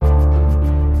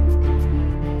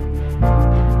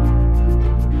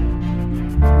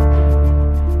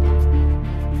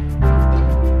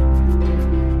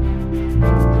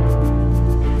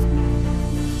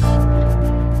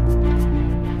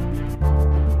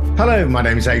Hello, my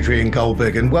name is Adrian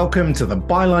Goldberg and welcome to the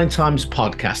Byline Times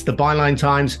podcast. The Byline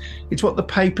Times, it's what the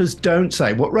papers don't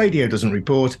say, what radio doesn't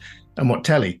report and what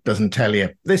telly doesn't tell you.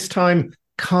 This time,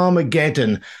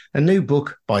 Carmageddon, a new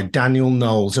book by Daniel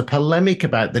Knowles, a polemic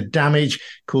about the damage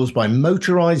caused by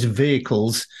motorised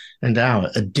vehicles and our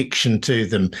addiction to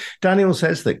them. Daniel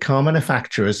says that car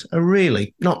manufacturers are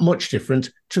really not much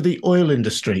different to the oil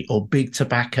industry or big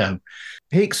tobacco.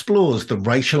 He explores the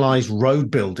racialised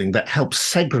road building that helps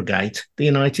segregate the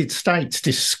United States,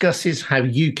 discusses how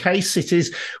UK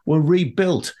cities were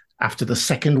rebuilt after the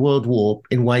Second World War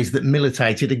in ways that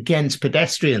militated against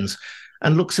pedestrians,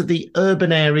 and looks at the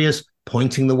urban areas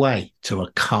pointing the way to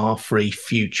a car-free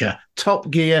future.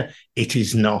 Top gear, it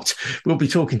is not. We'll be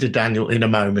talking to Daniel in a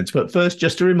moment, but first,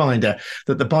 just a reminder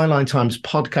that the Byline Times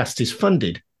podcast is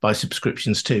funded by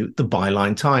subscriptions to the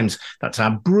Byline Times. That's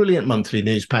our brilliant monthly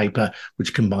newspaper,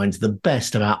 which combines the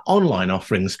best of our online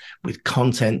offerings with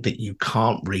content that you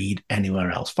can't read anywhere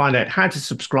else. Find out how to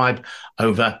subscribe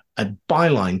over at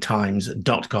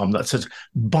bylinetimes.com. That's at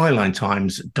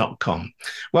bylinetimes.com.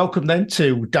 Welcome then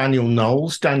to Daniel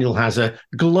Knowles. Daniel has a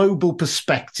global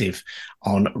perspective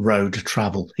on road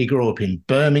travel. He grew up in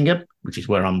Birmingham, which is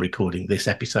where I'm recording this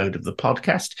episode of the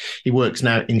podcast. He works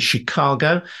now in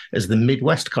Chicago as the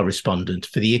Midwest correspondent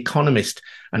for The Economist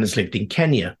and has lived in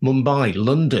Kenya, Mumbai,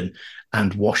 London,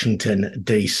 and Washington,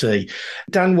 D.C.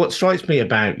 Dan, what strikes me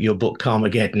about your book,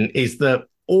 Carmageddon, is that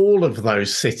all of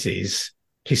those cities,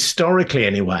 historically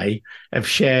anyway, have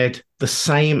shared the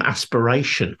same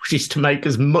aspiration, which is to make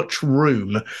as much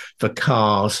room for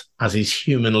cars as is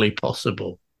humanly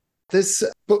possible. This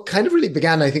book kind of really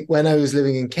began, I think, when I was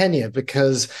living in Kenya,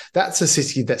 because that's a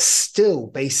city that's still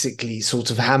basically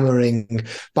sort of hammering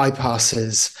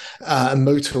bypasses and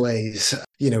motorways,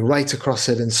 right across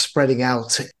it and spreading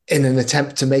out in an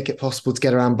attempt to make it possible to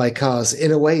get around by cars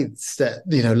in a way that,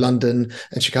 London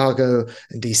and Chicago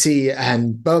and DC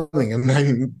and Birmingham, I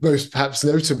mean, most perhaps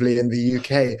notably in the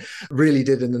UK, really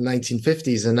did in the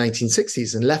 1950s and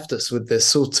 1960s and left us with this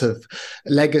sort of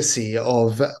legacy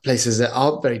of places that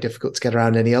aren't very difficult to get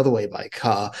around any other way by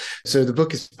car. So the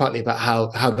book is partly about how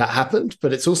that happened,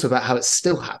 but it's also about how it's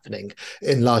still happening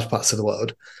in large parts of the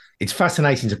world. It's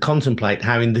fascinating to contemplate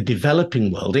how in the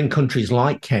developing world, in countries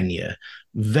like Kenya,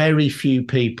 very few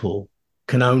people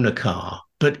can own a car.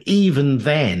 But even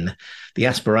then, the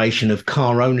aspiration of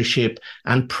car ownership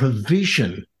and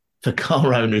provision for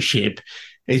car ownership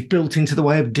is built into the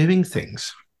way of doing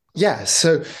things. Yeah,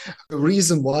 so the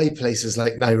reason why places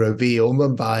like Nairobi or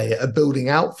Mumbai are building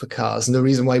out for cars, and the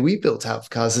reason why we built out for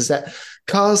cars, is that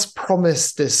cars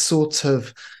promise this sort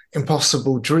of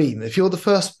impossible dream. If you're the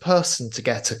first person to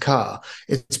get a car,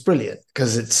 it's brilliant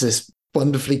because it's this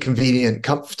wonderfully convenient,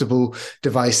 comfortable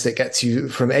device that gets you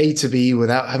from A to B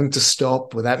without having to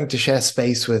stop, without having to share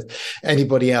space with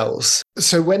anybody else.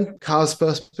 So when cars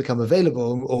first become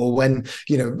available, or when,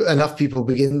 enough people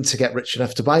begin to get rich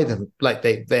enough to buy them, like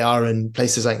they are in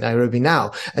places like Nairobi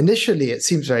now, initially it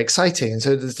seems very exciting. And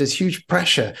so there's this huge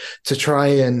pressure to try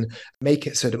and make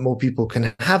it so that more people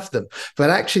can have them. But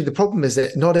actually the problem is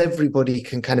that not everybody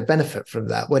can kind of benefit from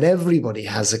that. When everybody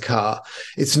has a car,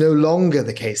 it's no longer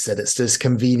the case that it's this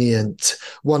convenient,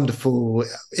 wonderful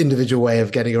individual way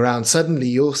of getting around. Suddenly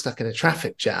you're stuck in a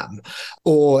traffic jam.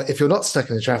 Or if you're not stuck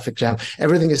in a traffic jam,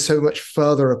 everything is so much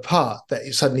further apart that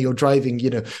suddenly you're driving,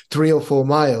 3 or 4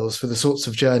 miles for the sorts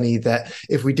of journey that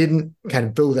if we didn't kind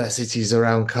of build our cities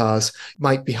around cars,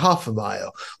 might be half a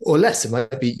mile or less. It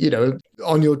might be,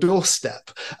 on your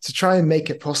doorstep. To try and make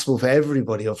it possible for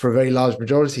everybody, or for a very large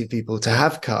majority of people, to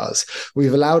have cars,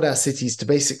 we've allowed our cities to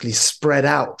basically spread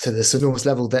out to this enormous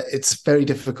level that it's very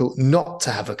difficult not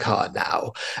to have a car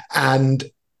now. And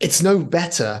it's no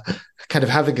better kind of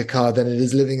having a car than it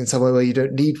is living in somewhere where you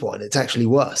don't need one. It's actually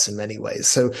worse in many ways.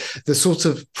 So the sort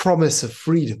of promise of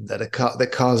freedom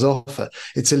that cars offer,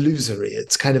 it's illusory.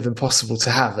 It's kind of impossible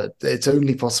to have it. It's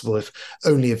only possible if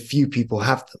only a few people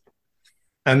have them.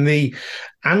 And the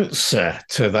answer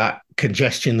to that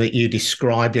congestion that you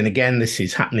described, and again, this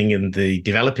is happening in the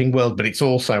developing world, but it's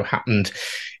also happened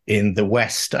in the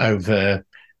West over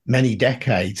many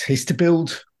decades, is to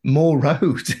build more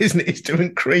roads, isn't it? It's to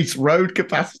increase road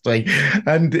capacity.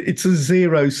 And it's a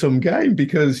zero-sum game,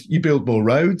 because you build more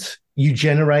roads, you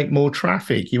generate more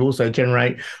traffic. You also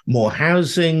generate more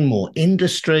housing, more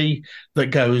industry that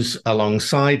goes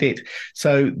alongside it.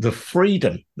 So the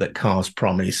freedom that cars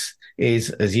promise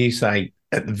is, as you say,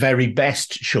 at the very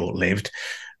best short-lived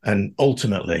and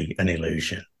ultimately an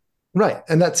illusion. Right.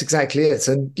 And that's exactly it.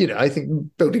 And, I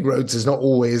think building roads is not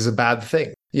always a bad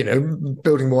thing.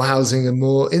 Building more housing and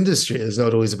more industry is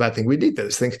not always a bad thing. We need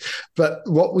those things. But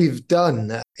what we've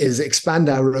done is expand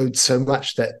our roads so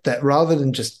much that rather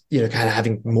than just, kind of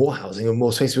having more housing or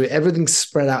more space, everything's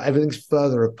spread out, everything's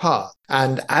further apart.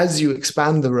 And as you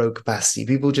expand the road capacity,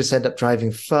 people just end up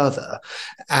driving further,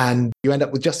 and you end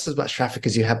up with just as much traffic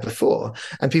as you had before.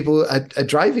 And people are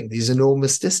driving these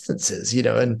enormous distances,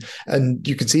 and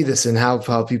you can see this in how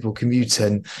far people commute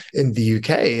in the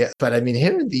UK. But I mean,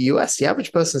 here in the US, the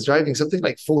average person is driving something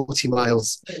like 40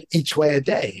 miles each way a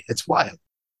day. It's wild.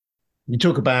 You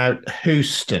talk about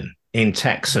Houston in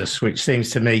Texas, which seems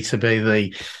to me to be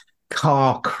the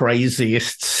car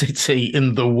craziest city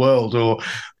in the world, or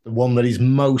the one that is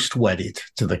most wedded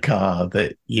to the car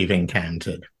that you've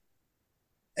encountered.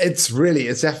 It's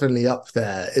definitely up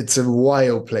there. It's a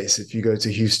wild place if you go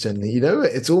to Houston.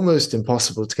 It's almost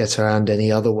impossible to get around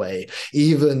any other way,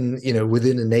 even,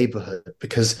 within a neighborhood,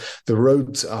 because the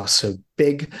roads are so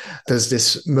big. There's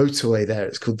this motorway there.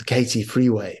 It's called the Katy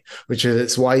Freeway, which at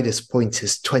its widest point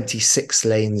is 26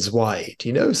 lanes wide,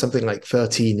 something like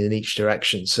 13 in each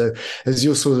direction. So as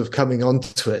you're sort of coming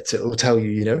onto it, it will tell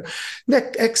you,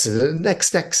 next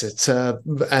exit,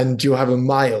 and you'll have a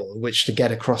mile in which to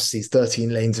get across these 13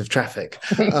 lanes of traffic,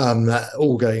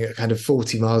 all going at kind of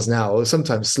 40 miles an hour, or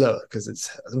sometimes slower because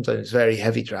it's sometimes very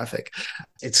heavy traffic.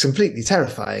 It's completely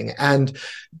terrifying. And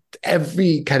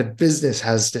every kind of business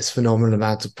has this phenomenal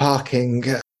amount of parking.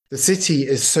 The city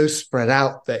is so spread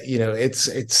out that,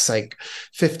 it's like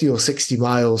 50 or 60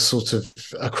 miles sort of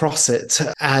across it.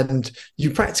 And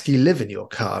you practically live in your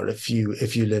car if you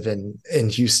live in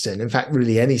Houston. In fact,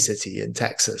 really any city in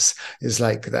Texas is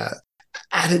like that.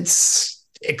 And it's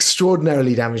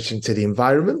extraordinarily damaging to the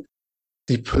environment.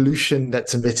 The pollution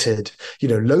that's emitted,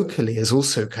 locally is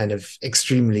also kind of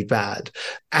extremely bad.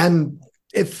 And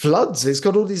it floods. It's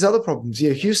got all these other problems.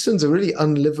 Houston's a really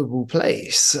unlivable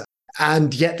place.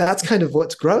 And yet that's kind of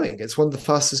what's growing. It's one of the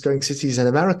fastest growing cities in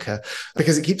America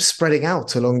because it keeps spreading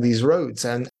out along these roads.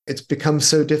 And it's become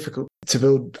so difficult to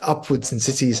build upwards in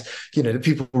cities, that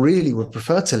people really would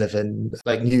prefer to live in,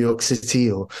 like New York City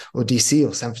or DC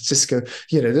or San Francisco.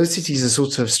 Those cities are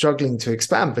sort of struggling to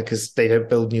expand because they don't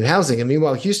build new housing. And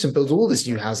meanwhile, Houston builds all this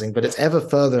new housing, but it's ever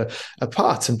further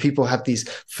apart. And people have these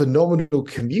phenomenal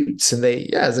commutes. And they,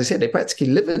 as I said, they practically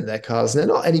live in their cars and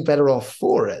they're not any better off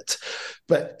for it.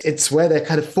 But it's where they're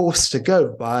kind of forced to go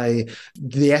by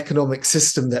the economic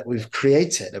system that we've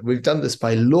created. And we've done this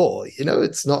by law.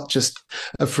 It's not just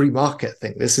a free market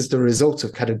thing. This is the result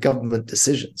of kind of government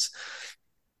decisions.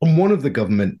 And one of the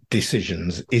government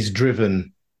decisions is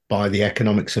driven by the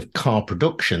economics of car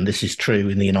production. This is true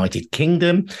in the United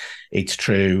Kingdom. It's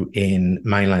true in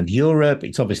mainland Europe.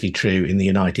 It's obviously true in the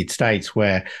United States,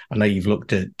 where I know you've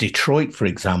looked at Detroit, for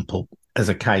example, as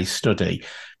a case study.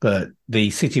 But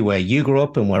the city where you grew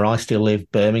up and where I still live,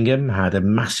 Birmingham, had a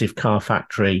massive car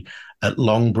factory at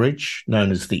Longbridge,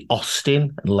 known as the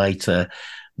Austin, and later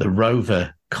the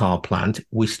Rover car plant.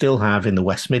 We still have in the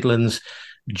West Midlands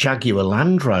Jaguar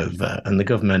Land Rover, and the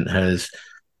government has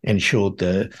ensured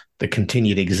the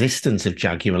continued existence of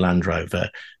Jaguar Land Rover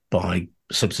by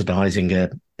subsidising a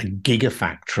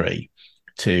gigafactory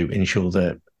to ensure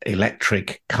that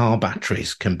electric car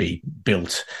batteries can be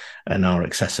built and are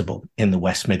accessible in the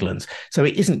West Midlands. So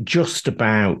it isn't just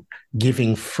about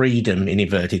giving freedom, in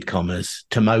inverted commas,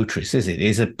 to motorists, is it? It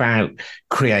is about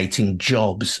creating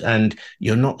jobs. And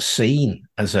you're not seen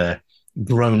as a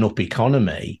grown-up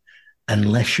economy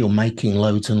unless you're making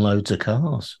loads and loads of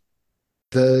cars.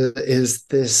 There is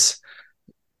this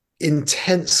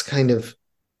intense kind of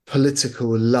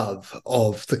political love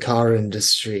of the car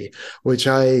industry, which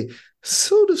I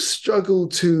sort of struggle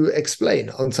to explain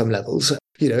on some levels.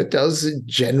 It does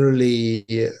generally,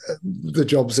 the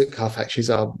jobs at car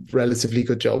factories are relatively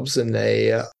good jobs, and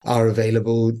they are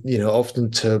available,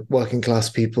 often to working class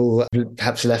people who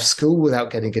perhaps left school without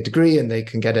getting a degree, and they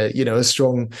can get a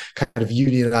strong kind of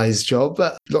unionized job.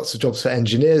 But lots of jobs for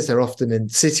engineers, they're often in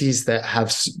cities that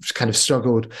have kind of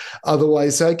struggled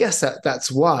otherwise. So I guess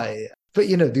that's why. But,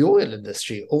 the oil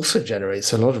industry also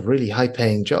generates a lot of really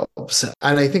high-paying jobs.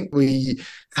 And I think we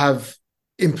have,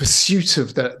 in pursuit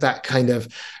of that kind of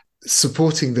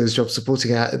supporting those jobs,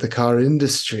 supporting the car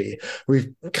industry, we've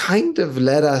kind of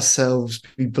let ourselves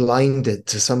be blinded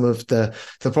to some of the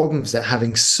problems that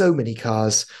having so many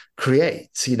cars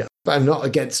creates. I'm not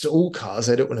against all cars.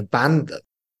 I don't want to ban them.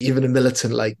 Even a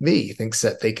militant like me thinks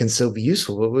that they can still be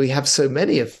useful, but we have so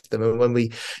many of them. And when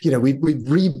we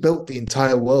rebuilt the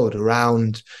entire world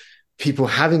around people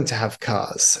having to have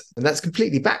cars, and that's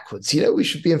completely backwards. We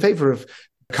should be in favor of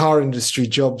car industry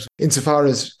jobs insofar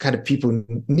as kind of people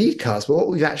need cars. But what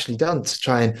we've actually done to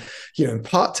try and, in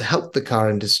part to help the car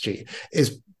industry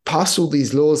is passed all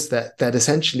these laws that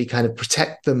essentially kind of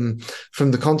protect them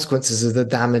from the consequences of the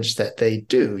damage that they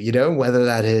do, whether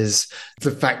that is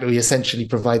the fact that we essentially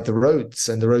provide the roads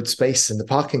and the road space and the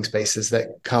parking spaces that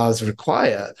cars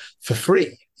require for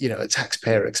free, at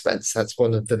taxpayer expense. That's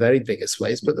one of the very biggest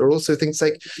ways. But there are also things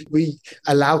like we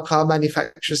allow car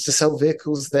manufacturers to sell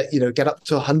vehicles that, get up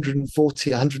to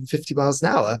 140, 150 miles an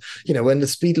hour, when the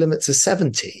speed limits are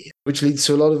 70, which leads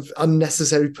to a lot of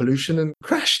unnecessary pollution and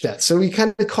crash deaths. So we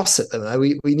kind of cosset them.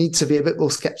 We need to be a bit more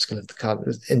skeptical of the car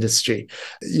industry,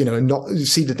 and not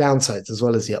see the downsides as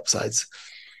well as the upsides.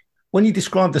 When you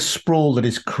describe the sprawl that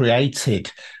is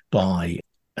created by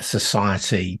a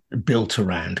society built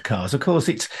around cars, of course,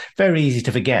 it's very easy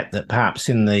to forget that perhaps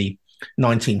in the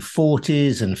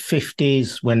 1940s and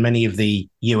 50s, when many of the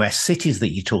US cities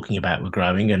that you're talking about were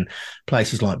growing, and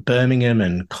places like Birmingham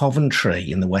and Coventry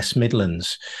in the West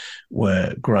Midlands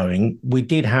were growing, we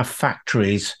did have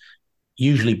factories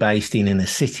usually based in inner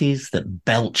cities that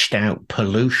belched out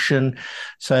pollution.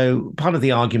 So part of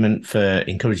the argument for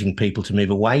encouraging people to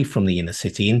move away from the inner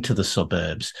city into the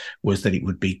suburbs was that it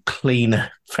would be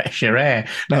cleaner, fresher air.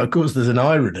 Now, of course, there's an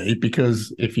irony,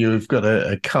 because if you've got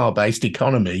a car-based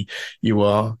economy, you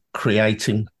are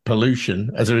creating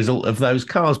pollution as a result of those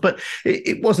cars. But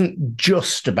it wasn't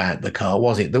just about the car,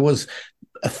 was it? There was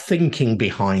a thinking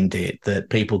behind it that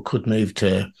people could move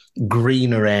to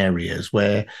greener areas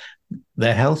where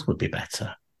their health would be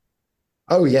better.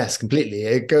 Oh, yes, completely.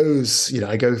 It goes,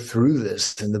 I go through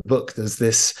this in the book. There's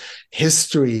this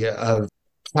history of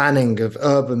planning, of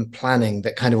urban planning,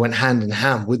 that kind of went hand in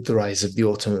hand with the rise of the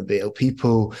automobile.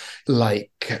 People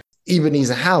like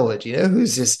Ebenezer Howard,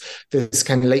 who's this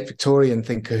kind of late Victorian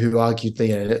thinker who argued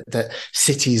that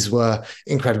cities were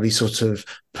incredibly sort of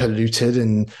polluted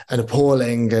and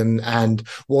appalling, and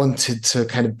wanted to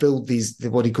kind of build these,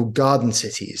 what he called garden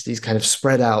cities, these kind of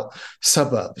spread out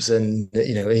suburbs. And,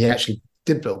 he actually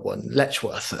did build one,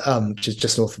 Letchworth, which is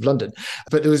just north of London.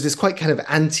 But there was this quite kind of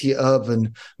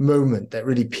anti-urban moment that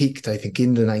really peaked, I think,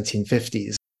 in the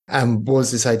 1950s. And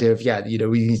was this idea of,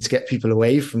 we need to get people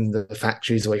away from the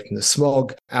factories, away from the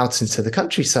smog, out into the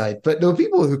countryside. But there were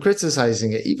people who were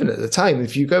criticizing it even at the time.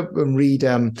 If you go and read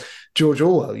George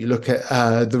Orwell, you look at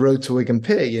The Road to Wigan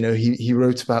Pier, he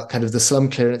wrote about kind of the slum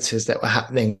clearances that were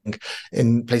happening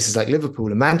in places like Liverpool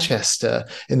and Manchester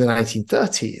in the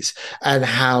 1930s, and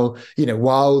how,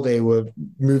 while they were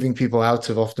moving people out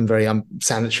of often very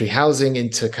unsanitary housing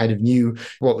into kind of new,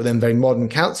 what were then very modern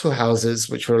council houses,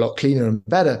 which were a lot cleaner and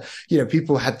better,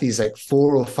 people had these like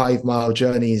 4 or 5 mile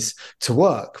journeys to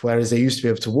work, whereas they used to be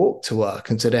able to walk to work.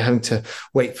 And so they're having to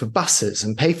wait for buses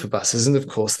and pay for buses. And of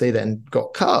course, they then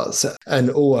got cars.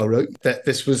 And Orwell wrote that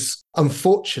this was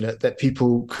unfortunate that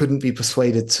people couldn't be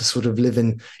persuaded to sort of live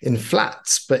in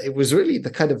flats. But it was really the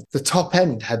kind of the top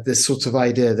end had this sort of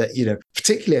idea that,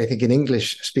 particularly I think in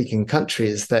English speaking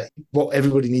countries, that what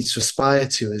everybody needs to aspire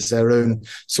to is their own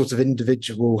sort of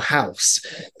individual house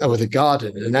with a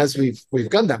garden. And as we've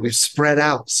done that, we've spread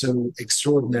out so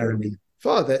extraordinarily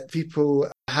far that people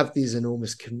have these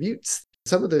enormous commutes.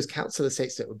 Some of those council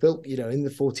estates that were built, in the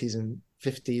 40s and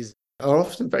 50s are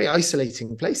often very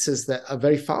isolating places that are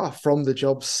very far from the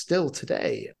jobs still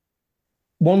today.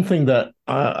 One thing that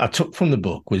I took from the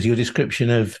book was your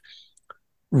description of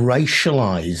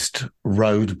racialized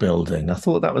road building. I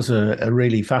thought that was a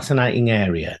really fascinating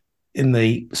area. In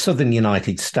the southern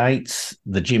United States,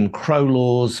 the Jim Crow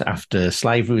laws after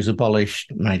slavery was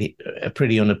abolished made it a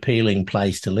pretty unappealing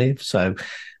place to live. So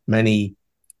many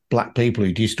Black people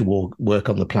who used to work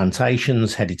on the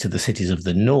plantations headed to the cities of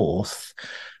the North.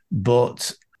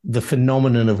 But the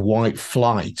phenomenon of white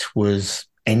flight was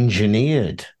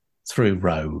engineered through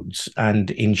roads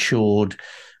and ensured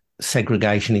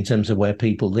segregation in terms of where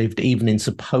people lived, even in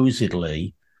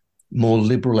supposedly more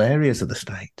liberal areas of the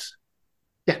States.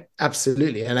 Yeah,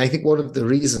 absolutely. And I think one of the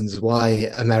reasons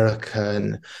why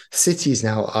American cities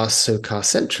now are so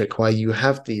car-centric, why you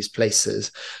have these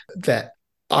places that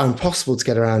are impossible to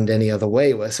get around any other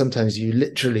way, where sometimes you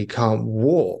literally can't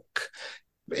walk,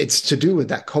 it's to do with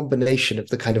that combination of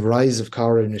the kind of rise of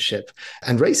car ownership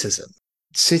and racism.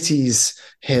 Cities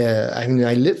here,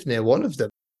 I live near one of them,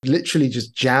 literally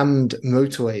just jammed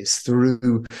motorways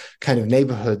through kind of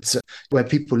neighborhoods where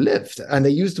people lived, and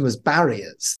they used them as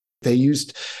barriers. They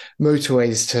used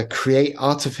motorways to create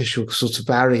artificial sorts of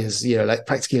barriers, like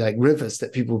practically like rivers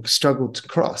that people struggled to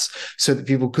cross, so that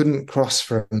people couldn't cross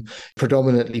from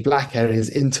predominantly Black areas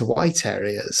into white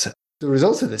areas. The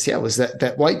result of this, was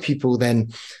that white people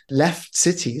then left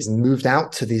cities and moved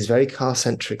out to these very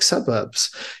car-centric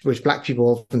suburbs, which Black people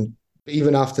often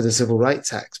Even after the Civil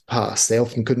Rights Act passed, they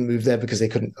often couldn't move there because they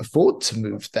couldn't afford to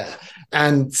move there.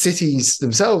 And cities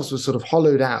themselves were sort of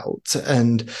hollowed out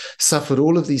and suffered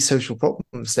all of these social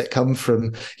problems that come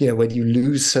from, when you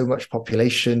lose so much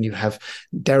population, you have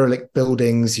derelict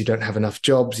buildings, you don't have enough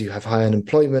jobs, you have high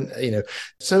unemployment.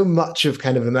 So much of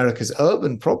kind of America's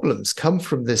urban problems come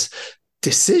from this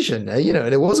decision,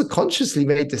 and it was a consciously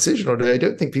made decision, although I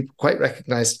don't think people quite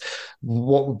recognized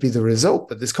what would be the result.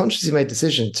 But this consciously made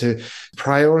decision to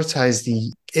prioritize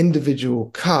the individual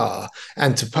car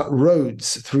and to put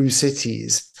roads through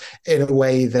cities in a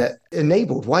way that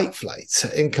enabled white flight,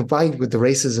 and combined with the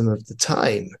racism of the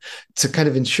time, to kind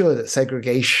of ensure that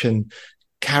segregation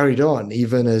carried on,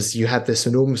 even as you had this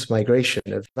enormous migration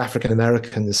of African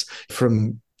Americans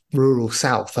from rural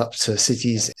South up to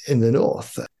cities in the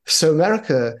North. So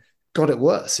America got it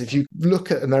worse. If you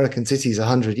look at American cities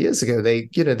 100 years ago, they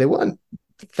weren't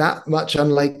that much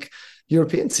unlike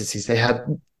European cities. They had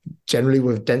generally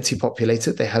were densely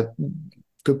populated. They had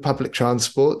good public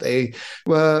transport. They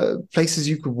were places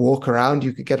you could walk around,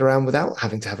 you could get around without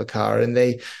having to have a car. And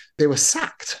they were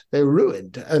sacked, they were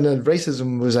ruined. And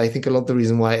racism was, I think, a lot of the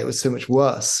reason why it was so much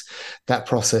worse, that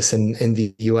process in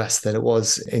the US than it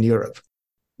was in Europe.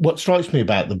 What strikes me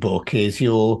about the book is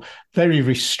your very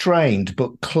restrained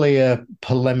but clear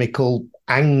polemical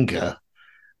anger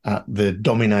at the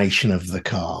domination of the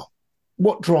car.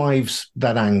 What drives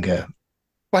that anger?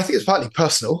 Well, I think it's partly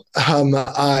personal.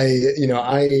 I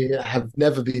have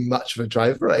never been much of a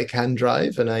driver. I can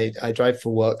drive, and I drive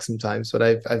for work sometimes, but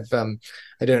I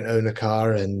don't own a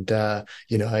car, and I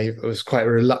was quite a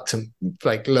reluctant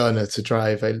learner to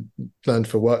drive. I learned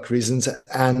for work reasons,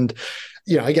 and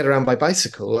I get around by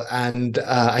bicycle, and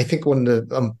I think one of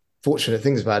the fortunate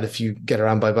things about if you get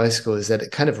around by bicycle is that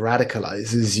it kind of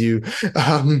radicalizes you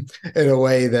in a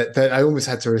way that I almost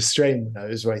had to restrain when I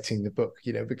was writing the book,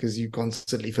 because you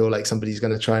constantly feel like somebody's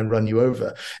going to try and run you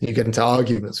over, and you get into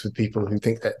arguments with people who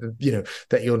think that,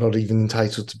 that you're not even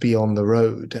entitled to be on the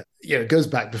road. It goes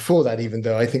back before that, even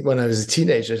though I think when I was a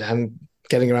teenager,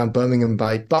 getting around Birmingham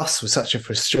by bus was such a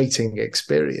frustrating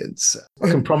experience. I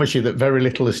can promise you that very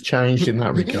little has changed in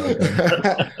that regard.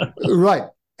 Right.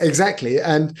 Exactly.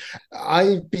 And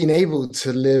I've been able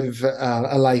to live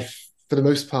a life for the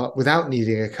most part without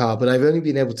needing a car, but I've only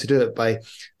been able to do it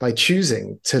by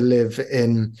choosing to live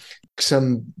in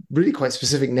some really quite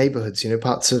specific neighborhoods,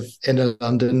 parts of inner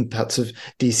London, parts of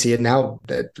DC, and now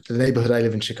the neighborhood I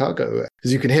live in, Chicago.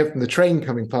 As you can hear from the train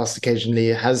coming past occasionally,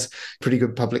 it has pretty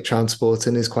good public transport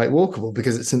and is quite walkable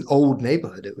because it's an old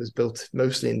neighborhood. It was built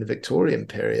mostly in the Victorian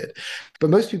period.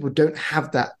 But most people don't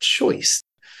have that choice.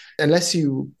 Unless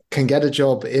you can get a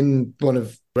job in one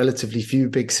of relatively few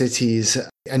big cities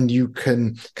and you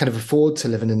can kind of afford to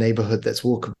live in a neighborhood that's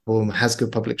walkable and has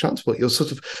good public transport, you're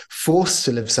sort of forced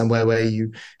to live somewhere where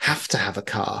you have to have a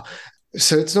car.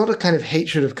 So it's not a kind of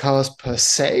hatred of cars per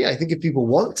se. I think if people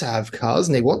want to have cars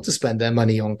and they want to spend their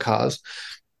money on cars,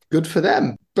 good for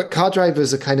them. But car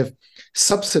drivers are kind of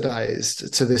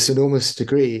subsidized to this enormous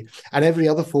degree. And every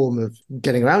other form of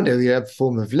getting around, every other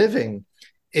form of living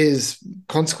is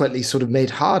consequently sort of made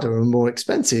harder and more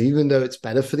expensive, even though it's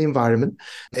better for the environment.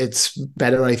 It's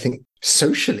better, I think,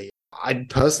 socially. I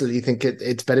personally think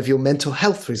it's better for your mental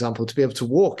health, for example, to be able to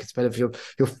walk. It's better for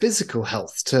your physical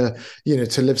health to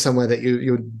live somewhere that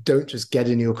you don't just get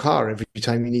in your car every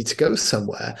time you need to go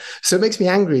somewhere. So it makes me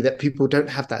angry that people don't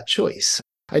have that choice.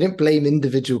 I don't blame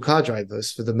individual car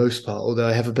drivers for the most part, although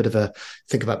I have a bit of a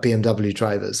think about BMW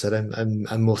drivers that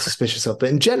I'm more suspicious of. But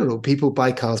in general, people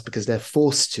buy cars because they're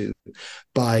forced to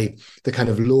by the kind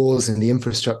of laws and the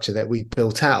infrastructure that we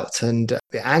built out. And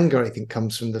the anger, I think,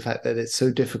 comes from the fact that it's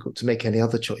so difficult to make any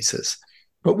other choices.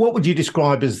 But what would you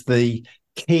describe as the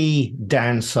key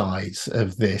downsides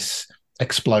of this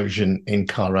explosion in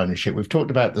car ownership? We've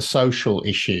talked about the social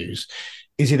issues.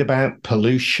 Is it about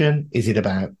pollution? Is it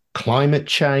about climate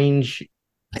change?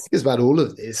 I think it's about all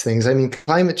of these things. I mean,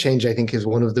 climate change, I think, is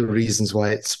one of the reasons why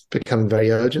it's become very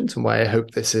urgent and why I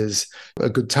hope this is a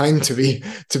good time to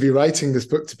be writing this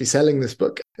book, to be selling this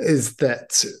book, is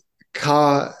that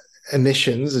car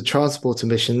emissions, the transport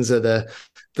emissions, are the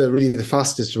really the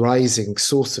fastest rising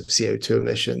source of CO2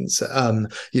 emissions.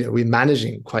 We're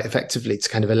managing quite effectively to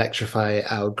kind of electrify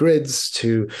our grids,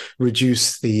 to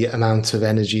reduce the amount of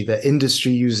energy that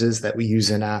industry uses, that we use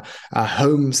in our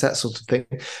homes, that sort of thing.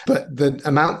 But the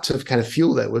amount of kind of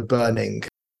fuel that we're burning,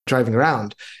 driving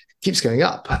around, keeps going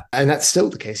up. And that's still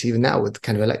the case even now with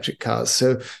kind of electric cars.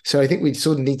 So I think we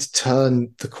sort of need to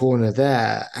turn the corner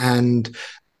there. And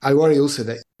I worry also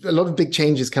that a lot of big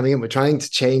changes coming in. We're trying to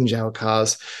change our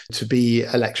cars to be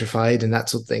electrified and that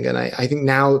sort of thing. And I think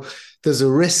now there's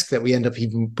a risk that we end up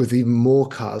with even more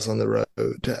cars on the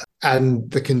road,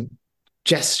 and the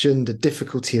congestion, the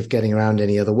difficulty of getting around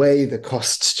any other way, the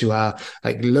costs to our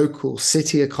local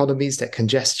city economies that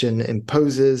congestion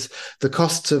imposes, the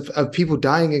costs of people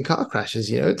dying in car crashes.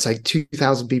 It's like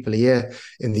 2,000 people a year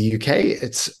in the UK.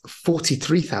 It's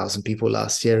 43,000 people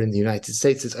last year in the United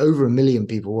States. It's over 1 million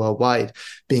people worldwide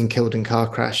being killed in car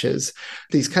crashes.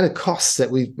 These kind of costs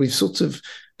that we've sort of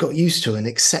got used to and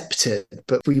accepted,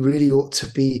 but we really ought to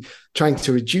be trying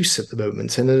to reduce at the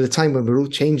moment. And at a time when we're all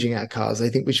changing our cars, I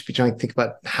think we should be trying to think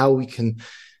about how we can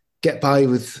get by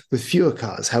with fewer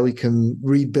cars, how we can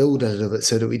rebuild a little bit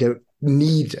so that we don't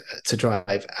need to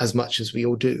drive as much as we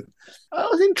all do. I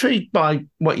was intrigued by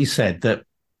what you said, that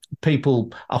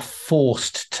people are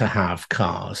forced to have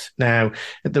cars. Now,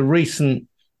 at the recent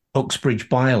Uxbridge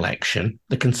by-election,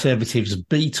 the Conservatives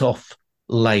beat off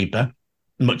Labour,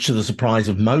 much to the surprise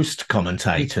of most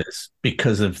commentators,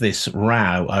 because of this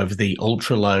row over the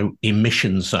ultra-low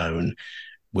emission zone,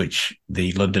 which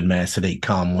the London Mayor Sadiq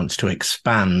Khan wants to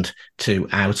expand to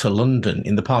outer London.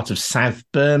 In the part of South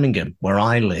Birmingham, where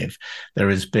I live, there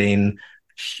has been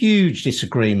huge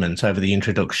disagreement over the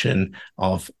introduction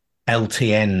of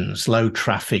LTNs, low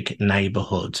traffic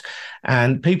neighbourhoods.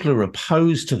 And people who are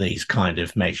opposed to these kind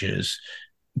of measures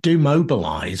do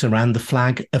mobilise around the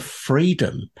flag of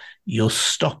freedom. You're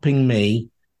stopping me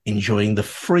enjoying the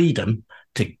freedom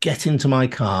to get into my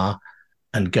car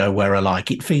and go where I like.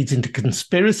 It feeds into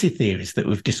conspiracy theories that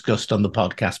we've discussed on the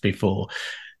podcast before,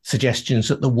 suggestions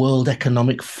that the World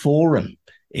Economic Forum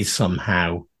is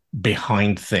somehow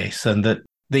behind this, and that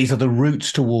these are the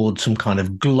routes towards some kind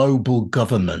of global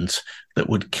government that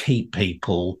would keep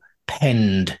people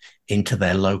penned into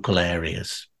their local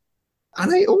areas.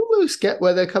 And I almost get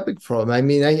where they're coming from. I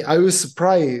mean, I was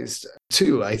surprised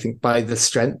too, I think, by the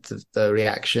strength of the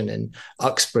reaction in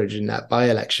Uxbridge in that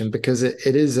by-election, because it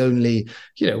is only,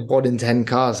 1 in 10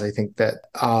 cars, I think, that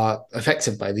are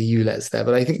affected by the ULEZ there.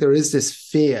 But I think there is this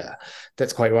fear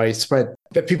that's quite widespread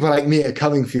that people like me are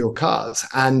coming for your cars.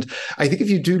 And I think if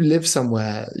you do live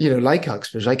somewhere, like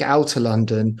Uxbridge, like outer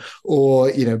London, or,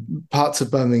 parts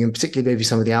of Birmingham, particularly maybe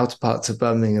some of the outer parts of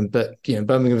Birmingham, but,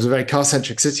 Birmingham is a very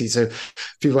car-centric city, so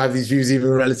people have these views even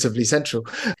relatively central,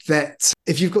 that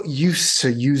if you've got used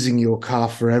to using your car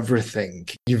for everything,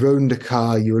 you've owned a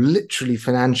car, you're literally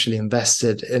financially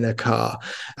invested in a car,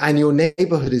 and your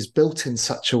neighborhood is built in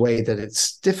such a way that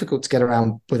it's difficult to get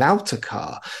around without a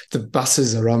car, the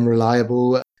buses are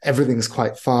unreliable, everything's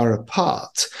quite far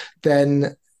apart,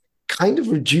 then kind of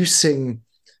reducing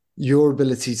your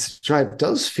ability to drive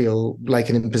does feel like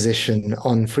an imposition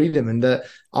on freedom. And the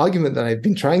argument that I've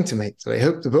been trying to make, that I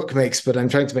hope the book makes, but I'm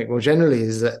trying to make more generally,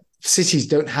 is that cities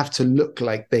don't have to look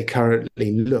like they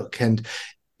currently look. And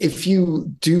if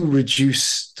you do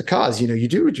reduce the cars, you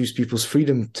do reduce people's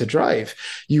freedom to drive.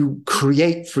 You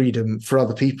create freedom for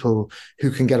other people who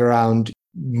can get around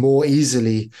more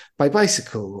easily by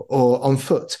bicycle or on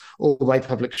foot or by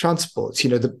public transport.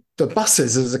 The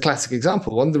buses is a classic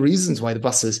example. One of the reasons why the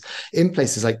buses in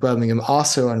places like Birmingham are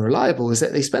so unreliable is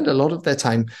that they spend a lot of their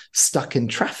time stuck in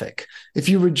traffic. If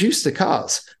you reduce the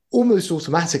cars, almost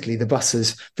automatically the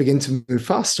buses begin to move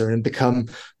faster and become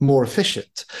more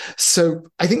efficient. So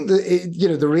I think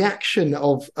that the reaction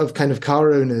of kind of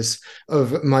car owners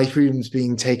of my freedoms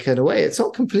being taken away, it's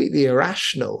not completely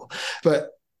irrational,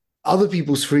 but other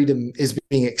people's freedom is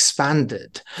being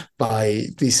expanded by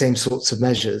these same sorts of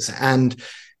measures. And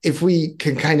if we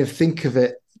can kind of think of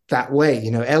it that way,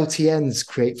 LTNs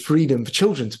create freedom for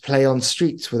children to play on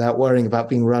streets without worrying about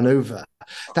being run over,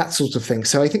 that sort of thing.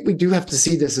 So I think we do have to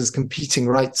see this as competing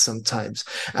rights sometimes.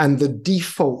 And the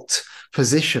default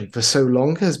position for so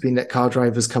long has been that car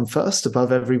drivers come first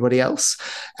above everybody else.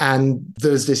 And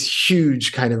there's this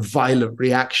huge kind of violent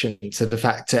reaction to the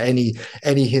fact that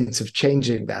any hint of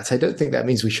changing that. I don't think that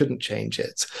means we shouldn't change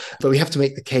it, but we have to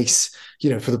make the case,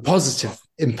 for the positive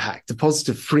impact, the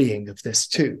positive freeing of this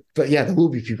too. But yeah, there will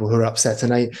be people who are upset.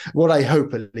 And what I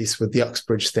hope, at least with the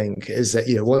Uxbridge thing, is that,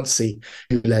 once the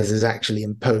ULEZ is actually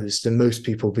imposed and most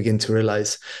people begin to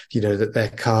realize, that their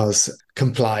cars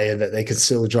comply and that they can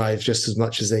still drive just as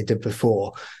much as they did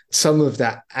before, some of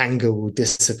that anger will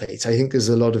dissipate. I think there's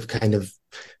a lot of kind of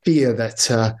fear that,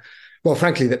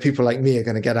 frankly, that people like me are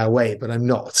going to get our way, but I'm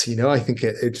not. I think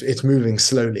it's moving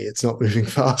slowly. It's not moving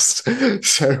fast.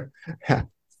 So, yeah.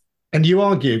 And you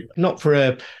argue not for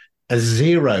a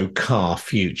zero car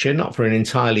future, not for an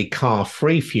entirely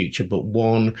car-free future, but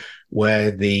one where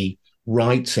the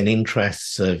rights and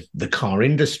interests of the car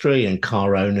industry and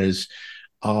car owners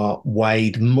are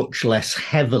weighed much less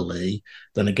heavily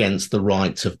than against the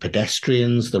rights of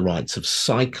pedestrians, the rights of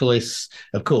cyclists.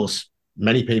 Of course,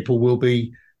 many people will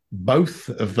be both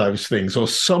of those things or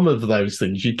some of those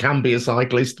things. You can be a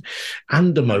cyclist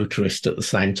and a motorist at the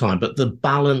same time, but the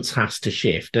balance has to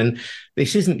shift. And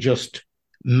this isn't just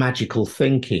magical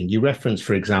thinking. You reference,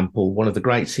 for example, one of the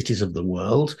great cities of the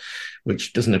world,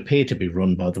 which doesn't appear to be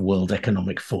run by the World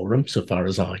Economic Forum, so far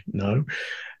as I know,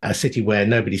 a city where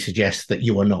nobody suggests that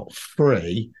you are not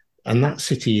free. And that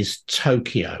city is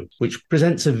Tokyo, which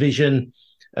presents a vision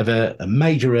of a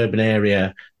major urban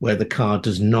area where the car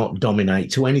does not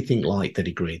dominate to anything like the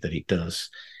degree that it does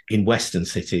in Western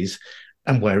cities,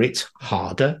 and where it's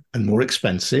harder and more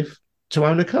expensive to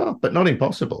own a car, but not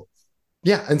impossible.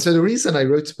 Yeah. And so the reason I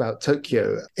wrote about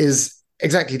Tokyo is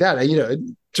exactly that. You know,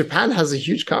 Japan has a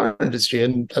huge car industry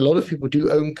and a lot of people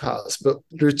do own cars, but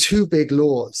there are two big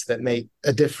laws that make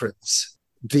a difference.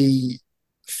 The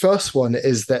first one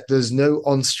is that there's no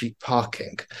on-street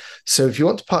parking. So if you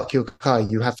want to park your car,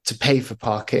 you have to pay for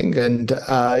parking. And,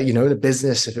 in a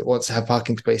business, if it wants to have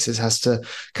parking spaces, has to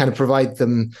kind of provide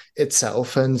them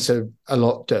itself. And so a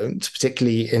lot don't,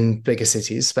 particularly in bigger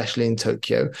cities, especially in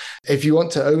Tokyo. If you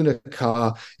want to own a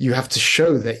car, you have to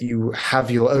show that you have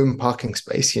your own parking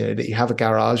space, that you have a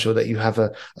garage or that you have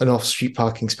an off-street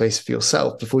parking space for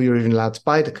yourself before you're even allowed to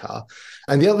buy the car.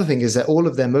 And the other thing is that all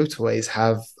of their motorways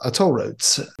are toll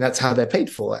roads. That's how they're paid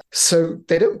for. So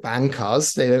they don't ban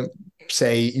cars. They don't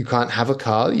say you can't have a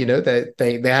car.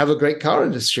 They have a great car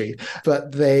industry,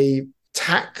 but they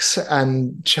tax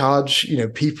and charge,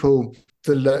 people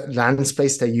the land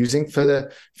space they're using for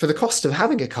the cost of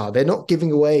having a car. They're not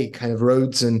giving away kind of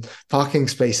roads and parking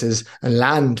spaces and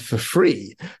land for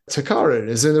free to car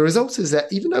owners. And the result is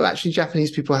that even though actually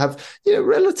Japanese people have,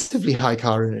 relatively high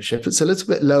car ownership, it's a little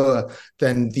bit lower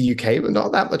than the UK, but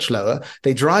not that much lower.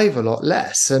 They drive a lot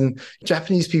less. And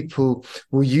Japanese people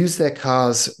will use their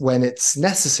cars when it's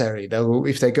necessary.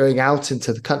 If they're going out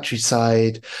into the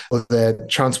countryside or they're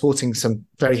transporting some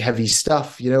very heavy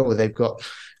stuff, or they've got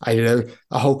a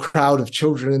whole crowd of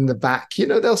children in the back,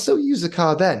 they'll still use the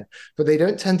car then, but they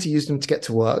don't tend to use them to get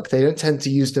to work. They don't tend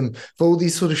to use them for all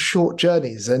these sort of short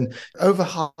journeys. And over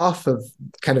half of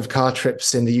kind of car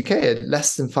trips in the UK are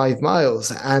less than 5 miles.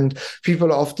 And people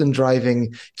are often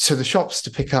driving to the shops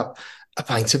to pick up a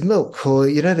pint of milk,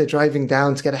 or, they're driving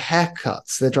down to get a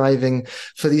haircut. They're driving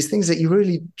for these things that you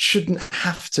really shouldn't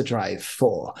have to drive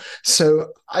for.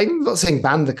 So I'm not saying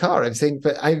ban the car. I'm saying,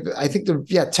 but I think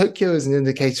Tokyo is an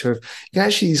indicator of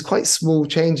these quite small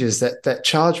changes that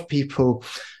charge people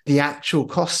the actual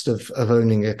cost of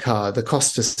owning a car, the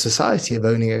cost to society of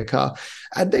owning a car.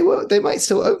 And they might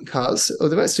still own cars, or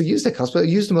they might still use their cars, but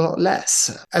use them a lot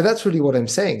less. And that's really what I'm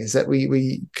saying, is that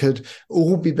we could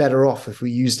all be better off if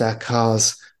we used our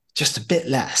cars just a bit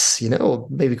less, or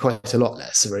maybe quite a lot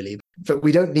less, really. But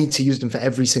we don't need to use them for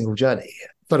every single journey.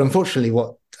 But unfortunately,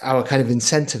 what our kind of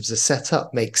incentives are set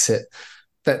up makes it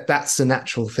that's the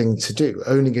natural thing to do.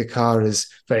 Owning a car is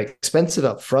very expensive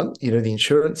up front. The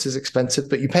insurance is expensive,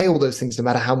 but you pay all those things no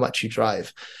matter how much you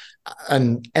drive.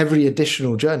 And every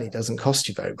additional journey doesn't cost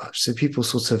you very much. So people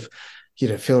sort of,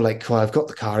 feel like, well, I've got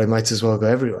the car, I might as well go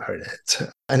everywhere in it.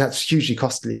 And that's hugely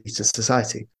costly to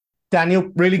society. Daniel,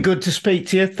 really good to speak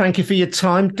to you. Thank you for your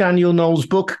time. Daniel Knowles'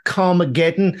 book,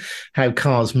 Carmageddon, How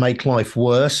Cars Make Life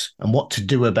Worse and What to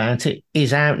Do About It,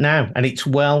 is out now, and it's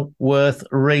well worth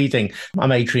reading.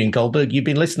 I'm Adrian Goldberg. You've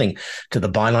been listening to the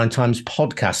Byline Times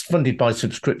podcast, funded by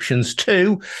subscriptions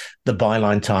to the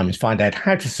Byline Times. Find out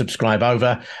how to subscribe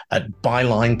over at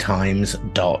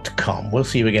bylinetimes.com. We'll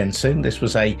see you again soon. This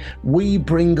was a We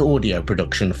Bring audio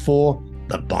production for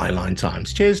the Byline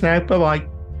Times. Cheers now. Bye-bye.